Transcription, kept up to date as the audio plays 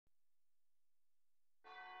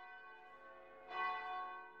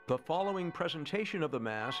The following presentation of the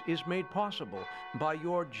Mass is made possible by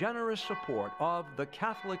your generous support of the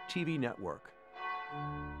Catholic TV Network.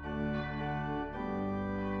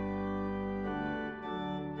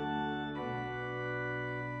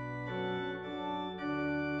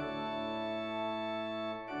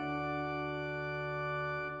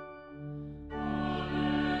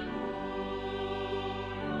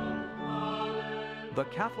 The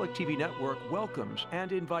Catholic TV Network welcomes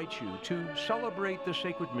and invites you to celebrate the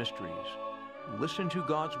sacred mysteries, listen to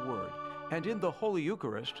God's Word, and in the Holy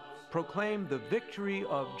Eucharist, proclaim the victory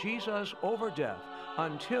of Jesus over death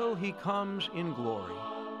until He comes in glory.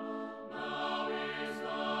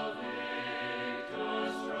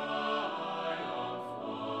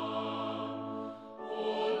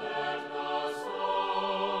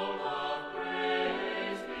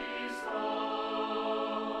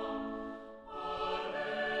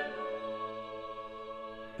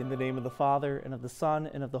 In the name of the Father, and of the Son,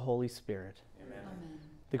 and of the Holy Spirit. Amen. Amen.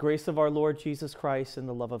 The grace of our Lord Jesus Christ, and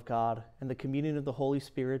the love of God, and the communion of the Holy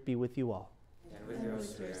Spirit be with you all. And with your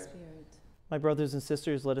spirit. My brothers and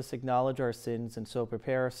sisters, let us acknowledge our sins and so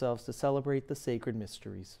prepare ourselves to celebrate the sacred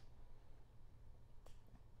mysteries.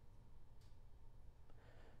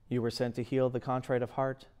 You were sent to heal the contrite of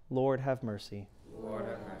heart. Lord, have mercy. Lord,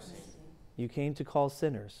 have mercy. You came to call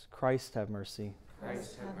sinners. Christ, have mercy.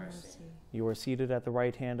 Christ, have mercy. You are seated at the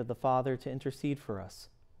right hand of the Father to intercede for us.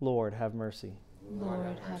 Lord, have mercy.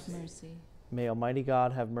 Lord, have mercy. May Almighty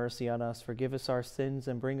God have mercy on us, forgive us our sins,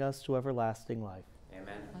 and bring us to everlasting life.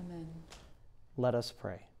 Amen. Amen. Let us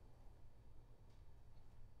pray.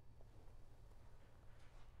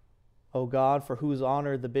 O God, for whose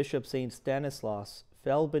honor the Bishop St. Stanislaus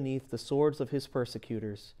fell beneath the swords of his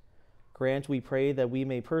persecutors, grant, we pray, that we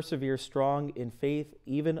may persevere strong in faith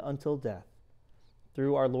even until death.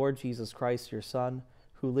 Through our Lord Jesus Christ, your Son,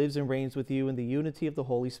 who lives and reigns with you in the unity of the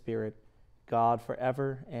Holy Spirit, God,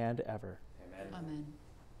 forever and ever. Amen. Amen.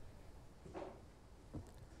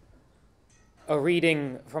 A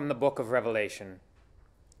reading from the book of Revelation.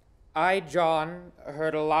 I, John,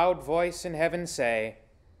 heard a loud voice in heaven say,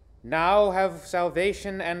 "Now have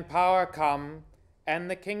salvation and power come, and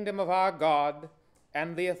the kingdom of our God,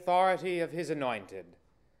 and the authority of his anointed.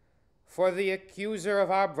 For the accuser of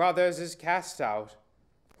our brothers is cast out,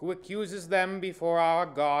 who accuses them before our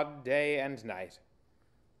God day and night.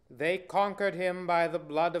 They conquered him by the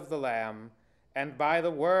blood of the Lamb, and by the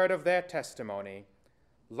word of their testimony.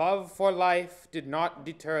 Love for life did not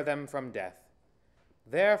deter them from death.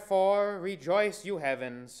 Therefore rejoice, you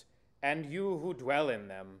heavens, and you who dwell in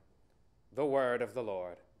them." The word of the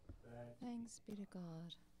Lord. Thanks be to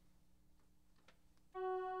God.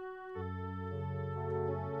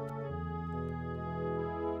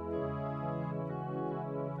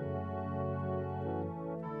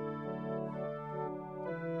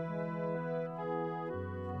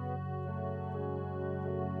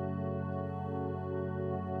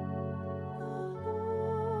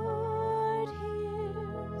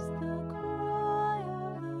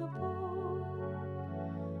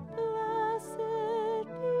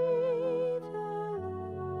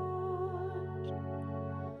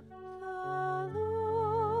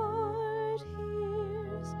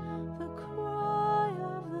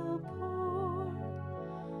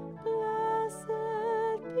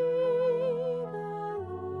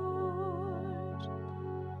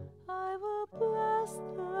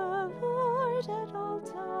 At all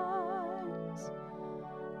times,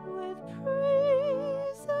 with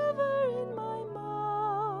praise ever in my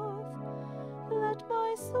mouth, let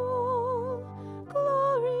my soul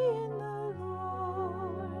glory in the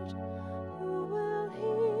Lord, who will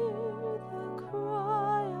hear the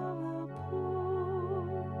cry of the poor.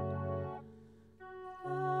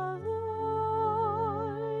 The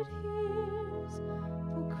Lord hears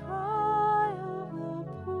the cry of the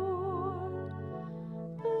poor.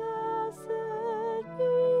 Blessed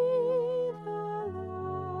be the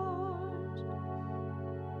Lord.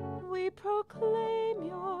 We proclaim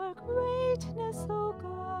your greatness, O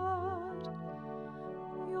God,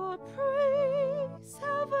 your praise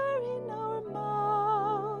ever in our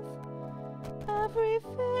mouth, every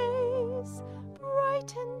face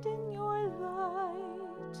brightened in your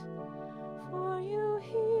light, for you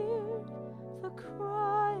hear the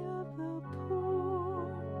cry of the poor.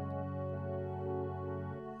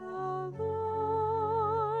 The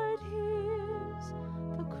Lord hears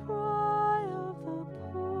the cry of the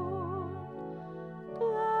poor.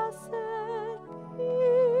 Blessed be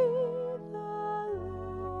the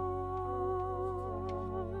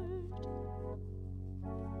Lord.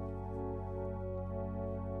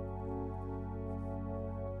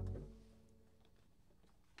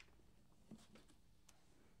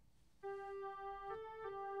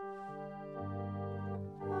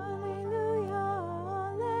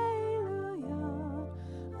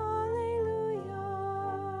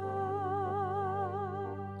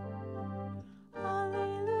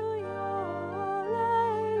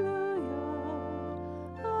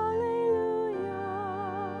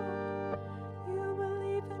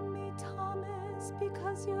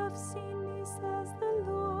 eyes you have seen me, says the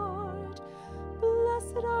Lord.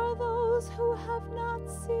 Blessed are those who have not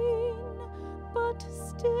seen, but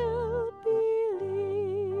still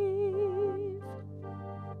believe.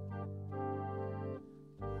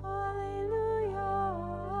 Alleluia,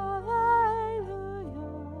 alleluia,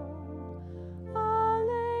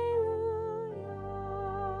 alleluia.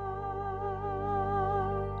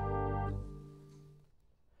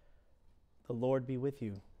 The Lord be with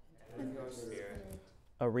you. And your spirit.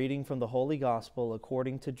 A reading from the Holy Gospel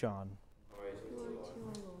according to John. Glory to you,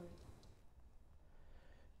 Lord.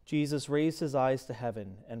 Jesus raised his eyes to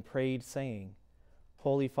heaven and prayed, saying,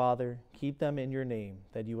 Holy Father, keep them in your name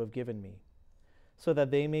that you have given me, so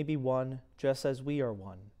that they may be one just as we are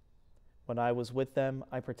one. When I was with them,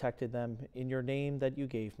 I protected them in your name that you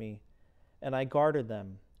gave me, and I guarded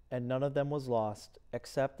them, and none of them was lost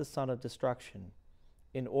except the son of destruction,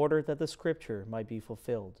 in order that the scripture might be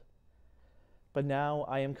fulfilled. But now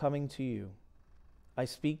I am coming to you. I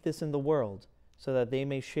speak this in the world, so that they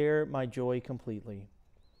may share my joy completely.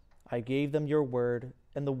 I gave them your word,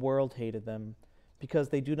 and the world hated them, because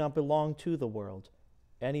they do not belong to the world,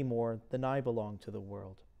 any more than I belong to the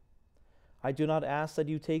world. I do not ask that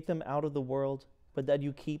you take them out of the world, but that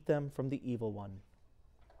you keep them from the evil one.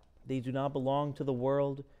 They do not belong to the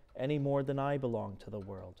world, any more than I belong to the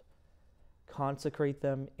world. Consecrate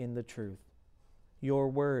them in the truth. Your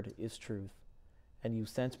word is truth, and you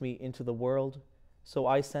sent me into the world, so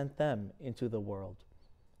I sent them into the world.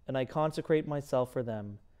 And I consecrate myself for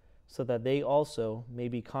them, so that they also may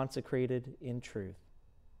be consecrated in truth.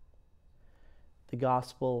 The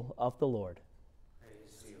Gospel of the Lord.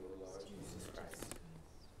 Praise to you, Lord Jesus Christ.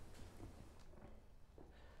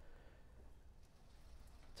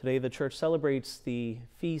 Today the Church celebrates the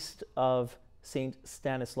feast of Saint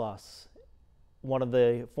Stanislaus, one of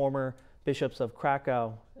the former bishops of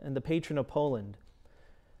Krakow and the patron of Poland.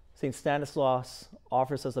 Saint Stanislaus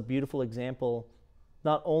offers us a beautiful example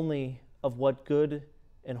not only of what good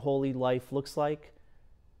and holy life looks like,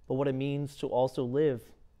 but what it means to also live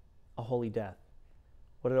a holy death,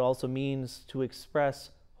 what it also means to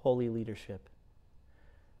express holy leadership.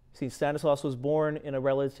 St. Stanislaus was born in a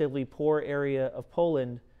relatively poor area of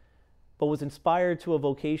Poland, but was inspired to a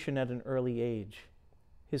vocation at an early age.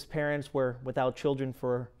 His parents were without children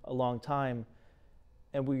for a long time,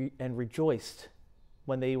 and rejoiced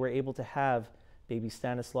when they were able to have baby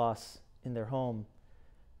Stanislaus in their home.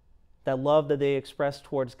 That love that they expressed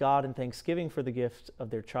towards God in thanksgiving for the gift of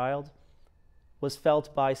their child was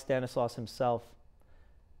felt by Stanislaus himself,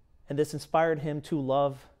 and this inspired him to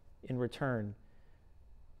love in return.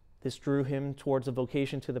 This drew him towards a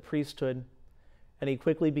vocation to the priesthood, and he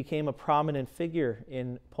quickly became a prominent figure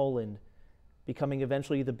in Poland, becoming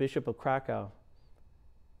eventually the Bishop of Krakow.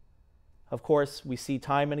 Of course, we see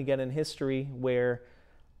time and again in history where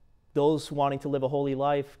those wanting to live a holy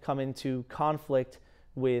life come into conflict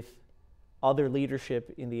with other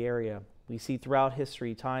leadership in the area. We see throughout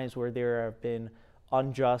history times where there have been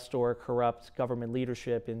unjust or corrupt government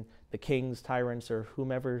leadership in the kings, tyrants, or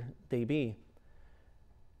whomever they be.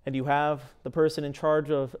 And you have the person in charge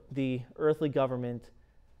of the earthly government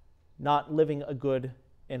not living a good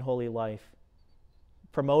and holy life,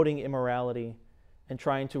 promoting immorality, and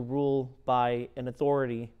trying to rule by an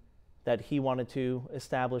authority that he wanted to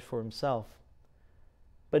establish for himself.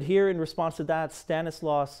 But here, in response to that,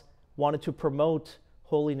 Stanislaus wanted to promote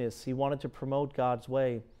holiness. He wanted to promote God's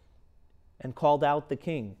way, and called out the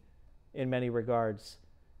king in many regards,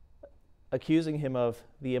 accusing him of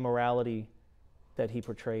the immorality that he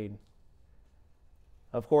portrayed.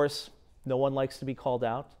 Of course, no one likes to be called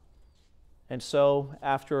out, and so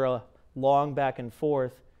after a long back and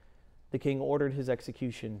forth, the king ordered his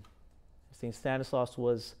execution. St. Stanislaus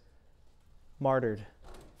was martyred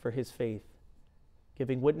for his faith,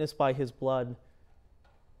 giving witness by his blood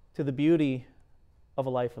to the beauty of a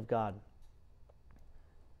life of God.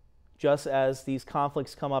 Just as these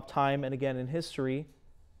conflicts come up time and again in history,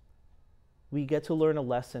 we get to learn a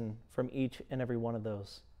lesson from each and every one of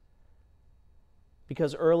those.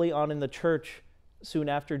 Because early on in the church, soon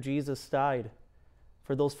after Jesus died,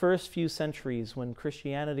 for those first few centuries when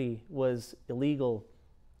Christianity was illegal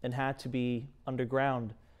and had to be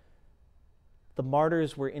underground, the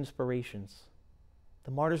martyrs were inspirations.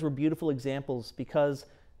 The martyrs were beautiful examples because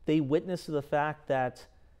they witnessed to the fact that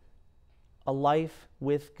a life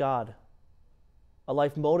with God, a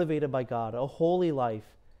life motivated by God, a holy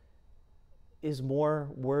life, is more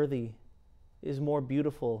worthy, is more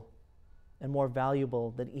beautiful, and more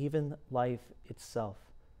valuable than even life itself.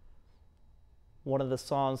 One of the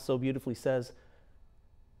Psalms so beautifully says,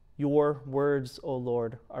 "Your words, O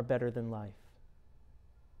Lord, are better than life."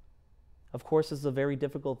 Of course, it's a very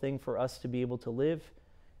difficult thing for us to be able to live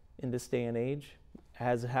in this day and age,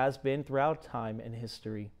 as it has been throughout time and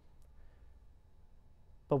history.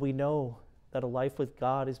 But we know that a life with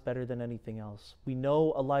God is better than anything else. We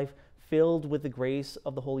know a life filled with the grace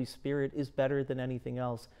of the Holy Spirit is better than anything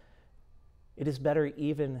else. It is better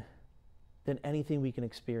even than anything we can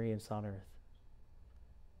experience on earth.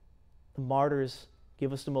 The martyrs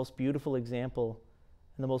give us the most beautiful example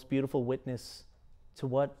and the most beautiful witness to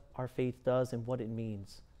what our faith does and what it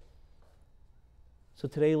means. So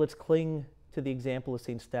today, let's cling to the example of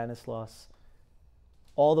St. Stanislaus,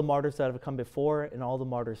 all the martyrs that have come before and all the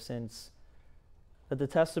martyrs since, that the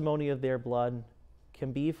testimony of their blood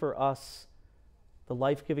can be for us the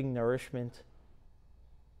life-giving nourishment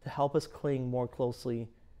to help us cling more closely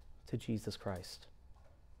to Jesus Christ.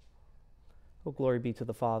 Oh, glory be to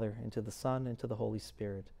the Father, and to the Son, and to the Holy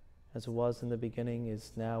Spirit, as it was in the beginning,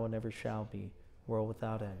 is now, and ever shall be, world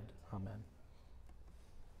without end. Amen.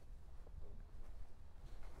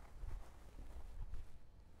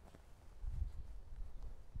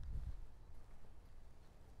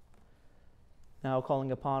 Now,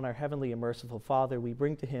 calling upon our heavenly and merciful Father, we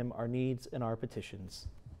bring to him our needs and our petitions.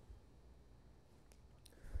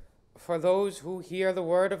 For those who hear the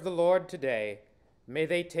word of the Lord today, may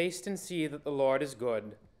they taste and see that the Lord is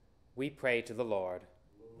good. We pray to the Lord.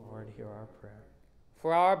 Lord, hear our prayer.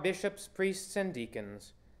 For our bishops, priests, and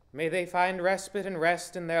deacons, may they find respite and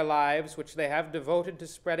rest in their lives which they have devoted to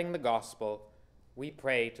spreading the gospel. We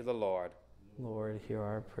pray to the Lord. Lord, hear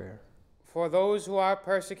our prayer. For those who are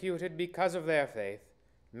persecuted because of their faith,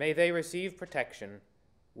 may they receive protection.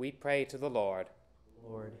 We pray to the Lord.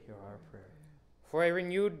 Lord, hear our prayer. For a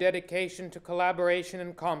renewed dedication to collaboration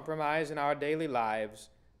and compromise in our daily lives,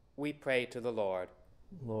 we pray to the Lord.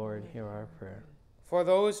 Lord, hear our prayer. For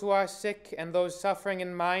those who are sick and those suffering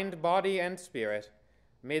in mind, body, and spirit,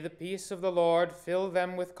 may the peace of the Lord fill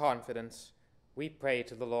them with confidence. We pray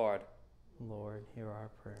to the Lord. Lord, hear our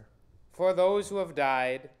prayer. For those who have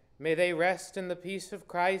died, may they rest in the peace of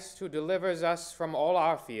Christ who delivers us from all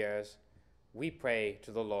our fears. We pray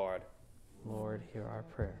to the Lord. Lord, hear our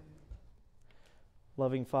prayer.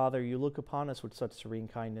 Loving Father, you look upon us with such serene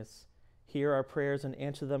kindness. Hear our prayers and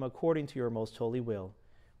answer them according to your most holy will.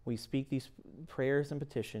 We speak these prayers and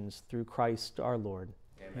petitions through Christ our Lord.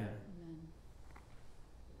 Amen. Amen.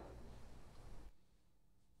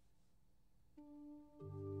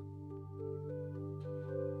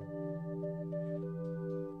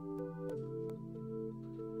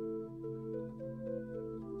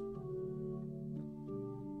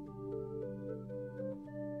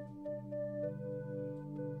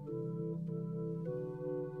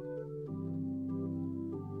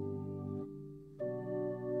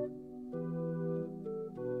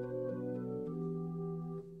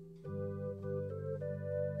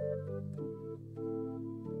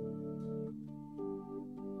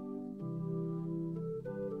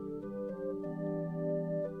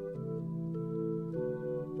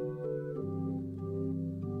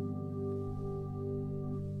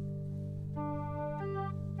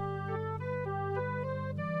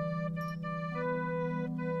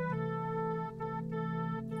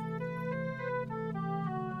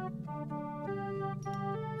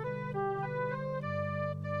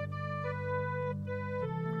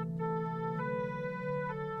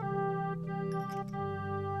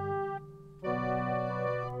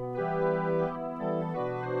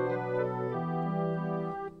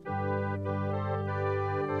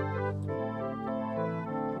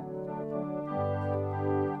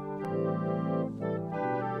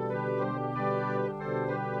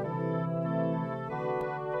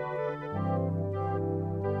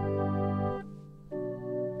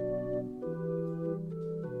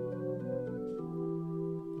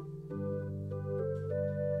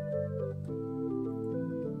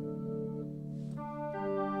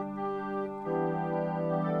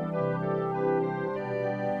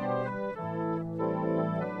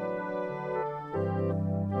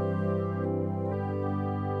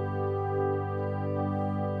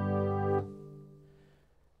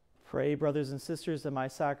 Pray, brothers and sisters, that my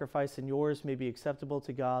sacrifice and yours may be acceptable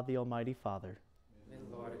to God, the Almighty Father. May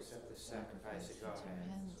the Lord accept this sacrifice at your At your hands,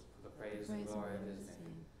 hands, for the praise praise and and glory of glory his of his name,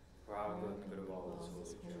 name, for our good and for good of all all his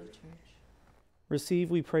his holy holy church. church. Receive,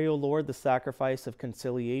 we pray, O Lord, the sacrifice of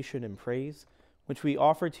conciliation and praise, which we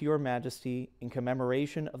offer to your majesty in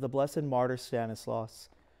commemoration of the blessed martyr Stanislaus,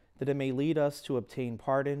 that it may lead us to obtain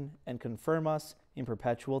pardon and confirm us in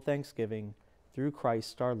perpetual thanksgiving, through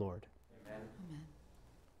Christ our Lord. Amen. Amen.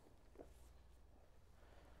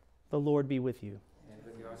 The Lord be with you. And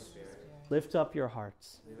with your spirit, Lift up your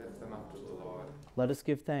hearts. we lift them up to the Lord. Let us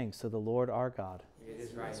give thanks to the Lord our God. It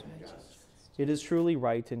is right and just. It is truly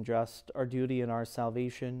right and just, our duty and our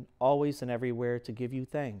salvation, always and everywhere to give you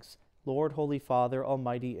thanks, Lord, Holy Father,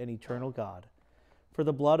 Almighty and eternal God, for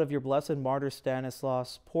the blood of your blessed martyr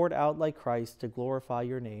Stanislaus, poured out like Christ to glorify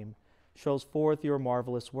your name, shows forth your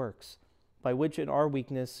marvelous works, by which in our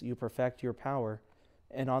weakness you perfect your power,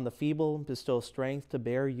 and on the feeble bestow strength to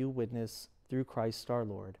bear you witness through Christ our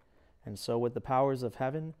Lord. And so with the powers of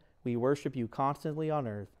heaven, we worship you constantly on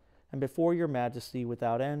earth, and before your majesty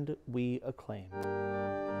without end we acclaim.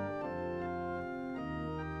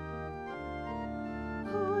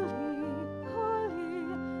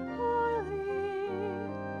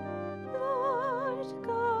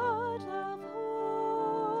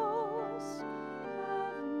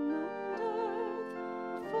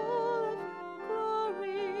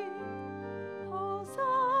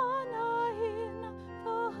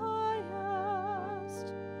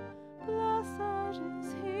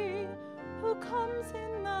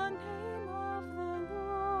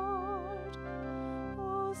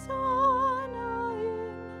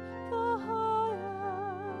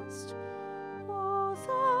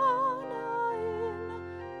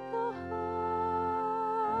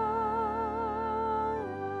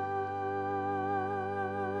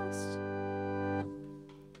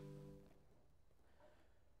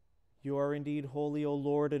 You are indeed holy, O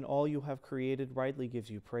Lord, and all you have created rightly gives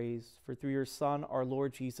you praise. For through your Son, our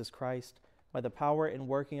Lord Jesus Christ, by the power and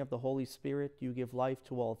working of the Holy Spirit, you give life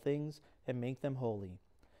to all things and make them holy.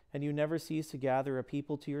 And you never cease to gather a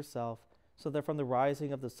people to yourself, so that from the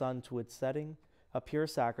rising of the sun to its setting, a pure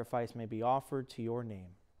sacrifice may be offered to your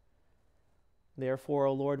name. Therefore,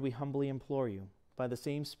 O Lord, we humbly implore you, by the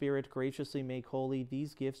same Spirit graciously make holy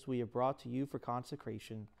these gifts we have brought to you for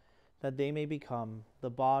consecration, that they may become the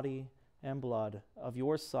body and blood of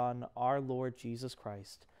your Son, our Lord Jesus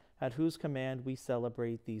Christ, at whose command we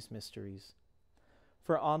celebrate these mysteries.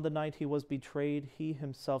 For on the night he was betrayed, he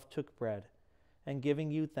himself took bread, and giving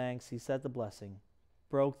you thanks, he said the blessing,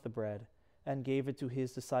 broke the bread, and gave it to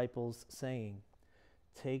his disciples, saying,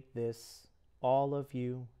 "Take this, all of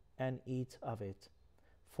you, and eat of it,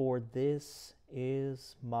 for this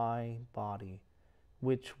is my body,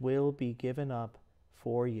 which will be given up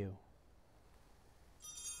for you."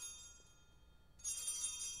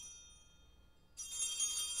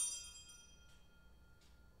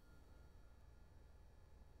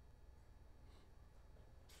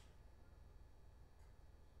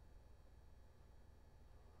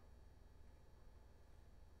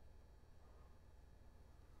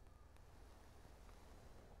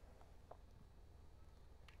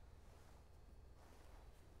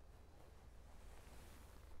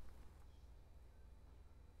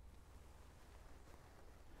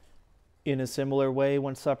 In a similar way,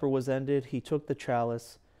 when supper was ended, he took the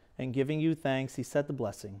chalice, and giving you thanks, he said the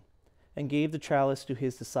blessing, and gave the chalice to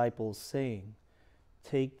his disciples, saying,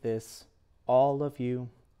 "Take this, all of you,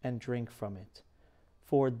 and drink from it,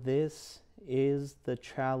 for this is the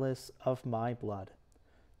chalice of my blood,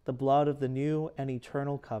 the blood of the new and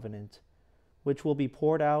eternal covenant, which will be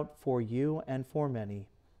poured out for you and for many,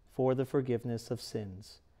 for the forgiveness of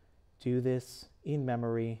sins. Do this in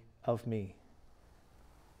memory of me."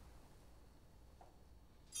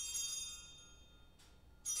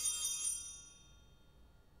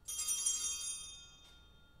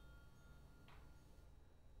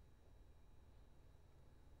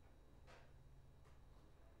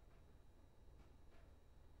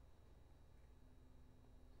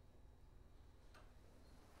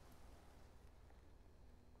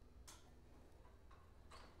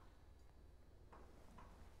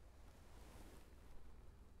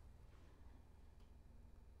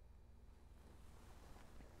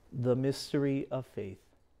 The mystery of faith.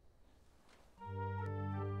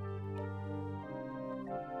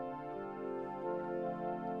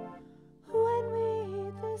 When we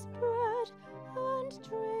eat this bread and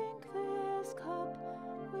drink this cup,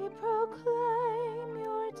 we proclaim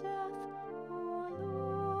your death, O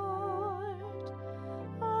Lord,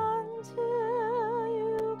 until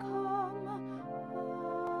you come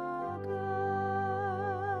again.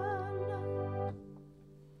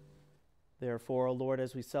 Therefore, O Lord,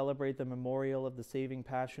 as we celebrate the memorial of the saving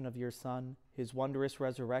passion of your Son, his wondrous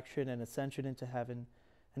resurrection and ascension into heaven,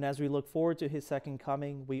 and as we look forward to his second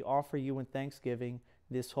coming, we offer you in thanksgiving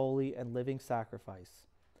this holy and living sacrifice.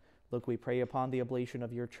 Look, we pray upon the oblation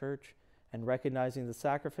of your church, and recognizing the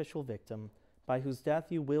sacrificial victim, by whose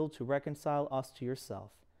death you willed to reconcile us to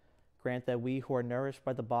yourself. Grant that we who are nourished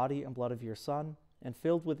by the body and blood of your Son, and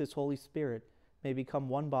filled with his Holy Spirit, may become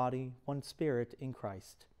one body, one spirit in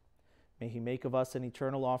Christ. May he make of us an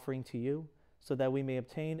eternal offering to you, so that we may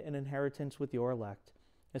obtain an inheritance with your elect,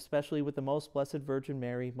 especially with the most blessed Virgin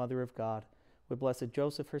Mary, Mother of God, with blessed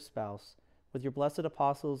Joseph, her spouse, with your blessed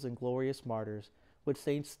apostles and glorious martyrs, with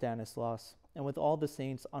Saint Stanislaus, and with all the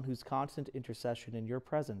saints on whose constant intercession in your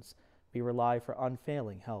presence we rely for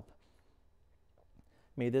unfailing help.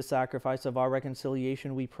 May this sacrifice of our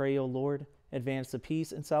reconciliation, we pray, O Lord, advance the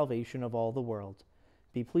peace and salvation of all the world.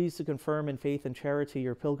 Be pleased to confirm in faith and charity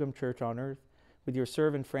your pilgrim church on earth, with your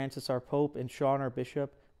servant Francis our Pope and Sean our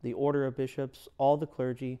Bishop, the order of bishops, all the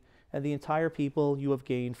clergy, and the entire people you have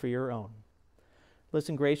gained for your own.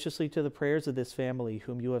 Listen graciously to the prayers of this family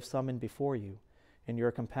whom you have summoned before you. In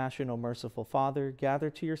your compassion, O merciful Father, gather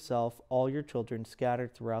to yourself all your children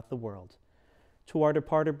scattered throughout the world. To our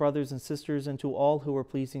departed brothers and sisters, and to all who are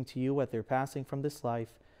pleasing to you at their passing from this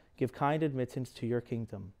life, give kind admittance to your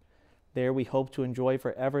kingdom. There we hope to enjoy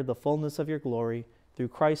forever the fullness of your glory, through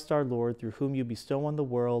Christ our Lord, through whom you bestow on the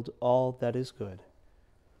world all that is good.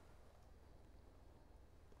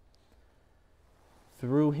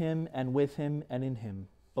 Through him, and with him, and in him,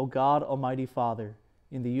 O God, Almighty Father,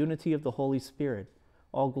 in the unity of the Holy Spirit,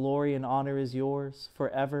 all glory and honor is yours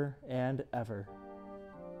forever and ever.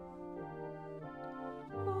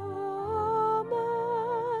 Amen.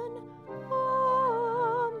 Amen.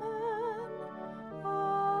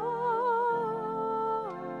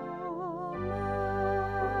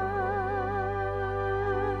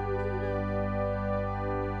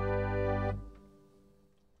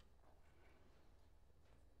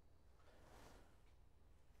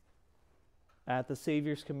 At the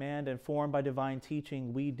Savior's command and formed by divine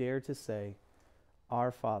teaching, we dare to say,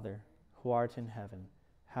 Our Father, who art in heaven,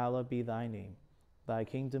 hallowed be thy name. Thy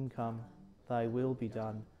kingdom come, thy will be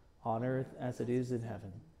done, on earth as it is in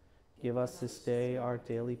heaven. Give us this day our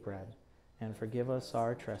daily bread, and forgive us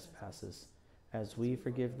our trespasses, as we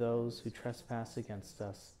forgive those who trespass against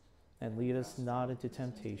us. And lead us not into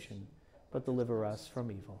temptation, but deliver us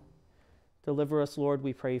from evil. Deliver us, Lord,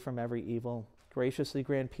 we pray, from every evil. Graciously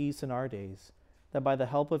grant peace in our days, that by the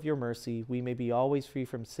help of your mercy we may be always free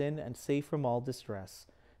from sin and safe from all distress,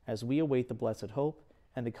 as we await the blessed hope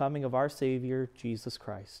and the coming of our Savior, Jesus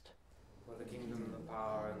Christ. For the kingdom, the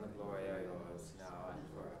power, and the glory are yours, now and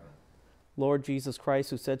forever. Lord Jesus Christ,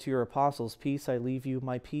 who said to your apostles, Peace I leave you,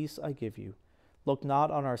 my peace I give you, look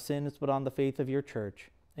not on our sins, but on the faith of your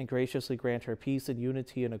church, and graciously grant her peace and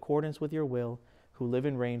unity in accordance with your will, who live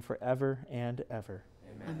and reign forever and ever.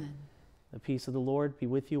 Amen. Amen. The peace of the Lord be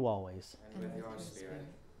with you always. And with your spirit.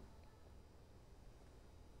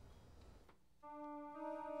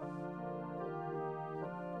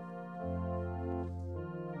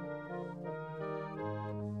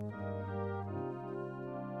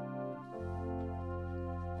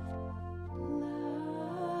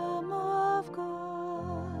 Lamb of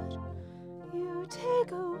God, you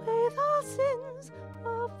take away the sins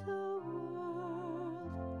of the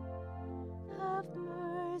world. Have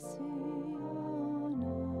mercy on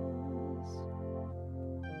us.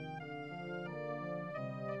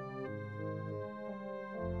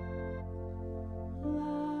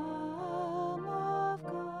 Lamb of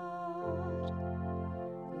God,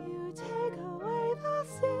 you take away the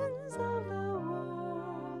sins of the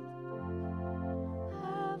world.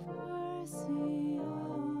 Have mercy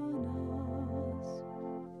on us.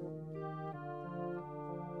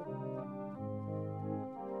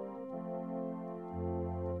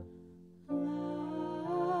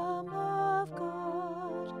 Lamb of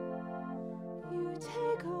God, you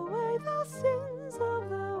take away the sins of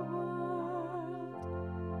the world.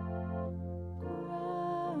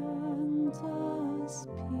 Grant us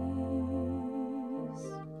peace.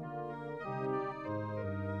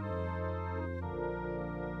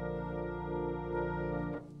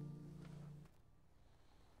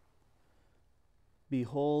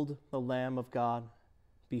 Behold the Lamb of God.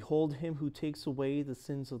 Behold him who takes away the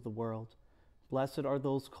sins of the world. Blessed are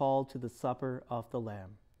those called to the supper of the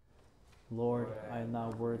Lamb. Lord, I am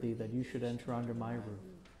not worthy that you should enter under my roof,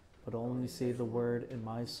 but only say the word, and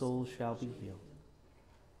my soul shall be healed.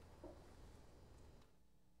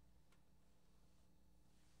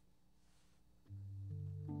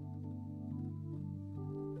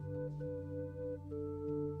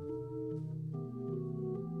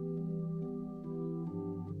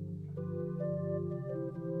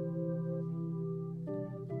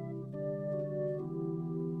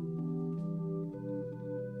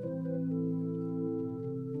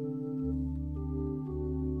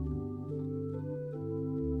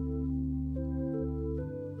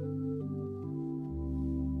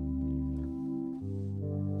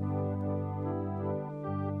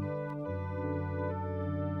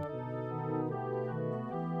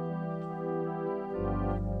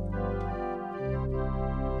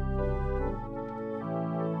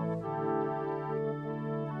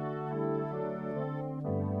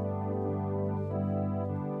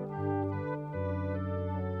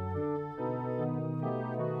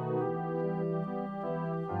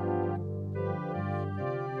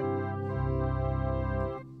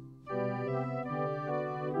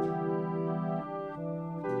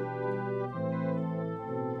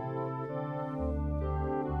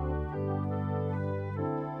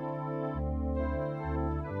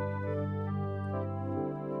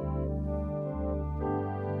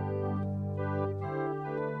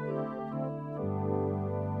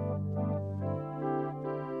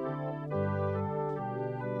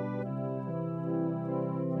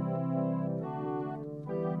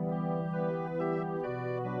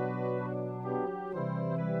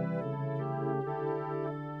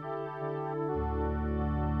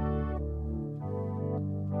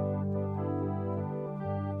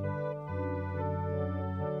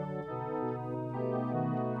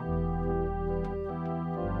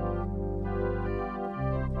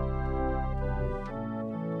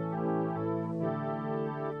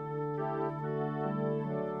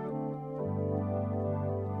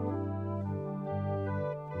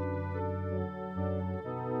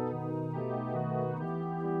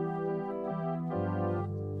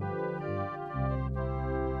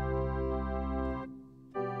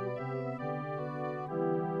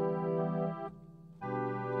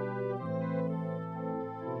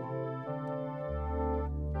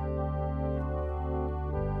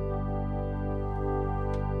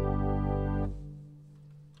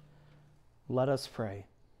 Let us pray.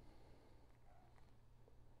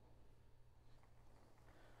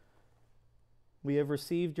 We have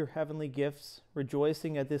received your heavenly gifts,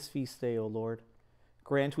 rejoicing at this feast day, O Lord.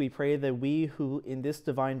 Grant, we pray, that we who in this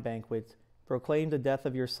divine banquet proclaim the death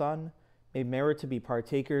of your Son may merit to be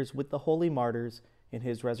partakers with the holy martyrs in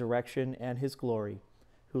his resurrection and his glory,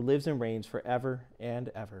 who lives and reigns forever and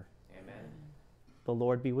ever. Amen. The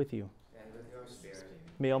Lord be with you. And with your spirit.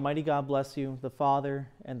 May Almighty God bless you, the Father,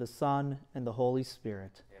 and the Son, and the Holy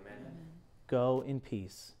Spirit. Amen. Go in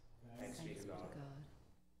peace. Thanks be to God.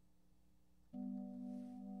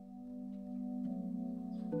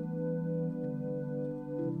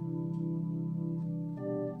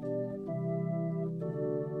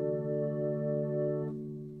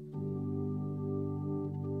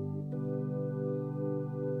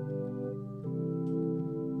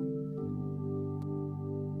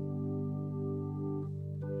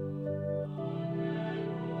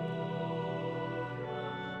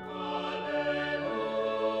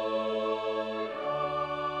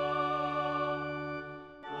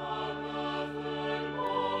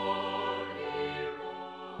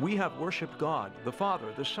 We have worshiped God, the Father,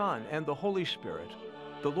 the Son, and the Holy Spirit.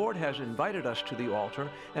 The Lord has invited us to the altar,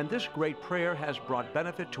 and this great prayer has brought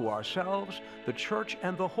benefit to ourselves, the Church,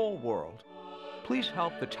 and the whole world. Please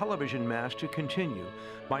help the television Mass to continue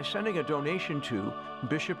by sending a donation to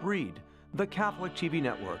Bishop Reed, the Catholic TV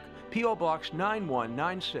Network, P.O. Box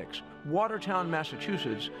 9196, Watertown,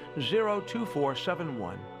 Massachusetts,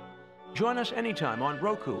 02471. Join us anytime on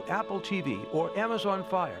Roku, Apple TV, or Amazon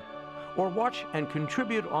Fire, or watch and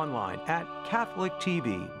contribute online at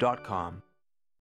catholictv.com.